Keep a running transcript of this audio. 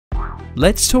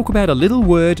Let's talk about a little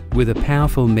word with a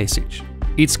powerful message.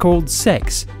 It's called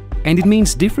sex, and it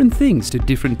means different things to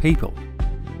different people.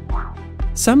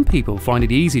 Some people find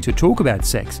it easy to talk about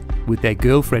sex with their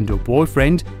girlfriend or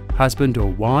boyfriend, husband or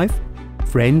wife,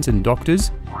 friends and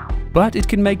doctors, but it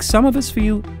can make some of us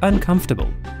feel uncomfortable.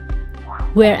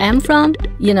 Where I'm from,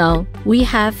 we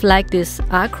have like this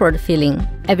awkward feeling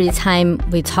every time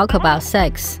we talk about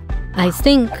sex. I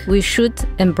think we should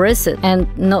embrace it and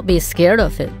not be scared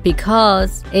of it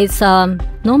because it's a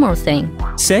normal thing.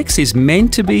 Sex is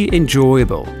meant to be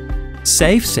enjoyable.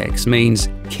 Safe sex means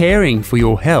caring for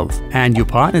your health and your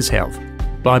partner's health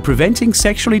by preventing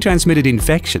sexually transmitted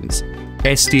infections,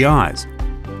 STIs,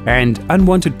 and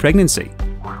unwanted pregnancy.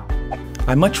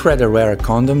 I'd much rather wear a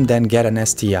condom than get an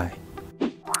STI.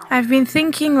 I've been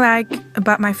thinking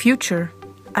about my future.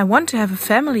 I want to have a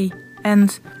family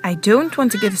and I don't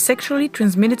want to get a sexually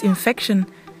transmitted infection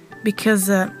because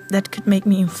that could make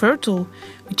me infertile,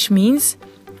 which means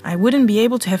I wouldn't be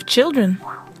able to have children.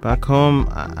 Back home,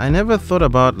 I never thought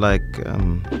about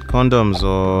condoms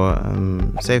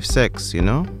or safe sex,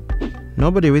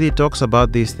 Nobody really talks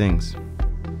about these things.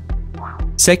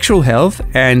 Sexual health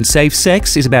and safe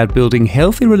sex is about building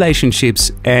healthy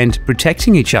relationships and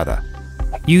protecting each other.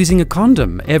 Using a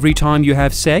condom every time you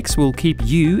have sex will keep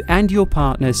you and your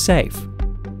partner safe.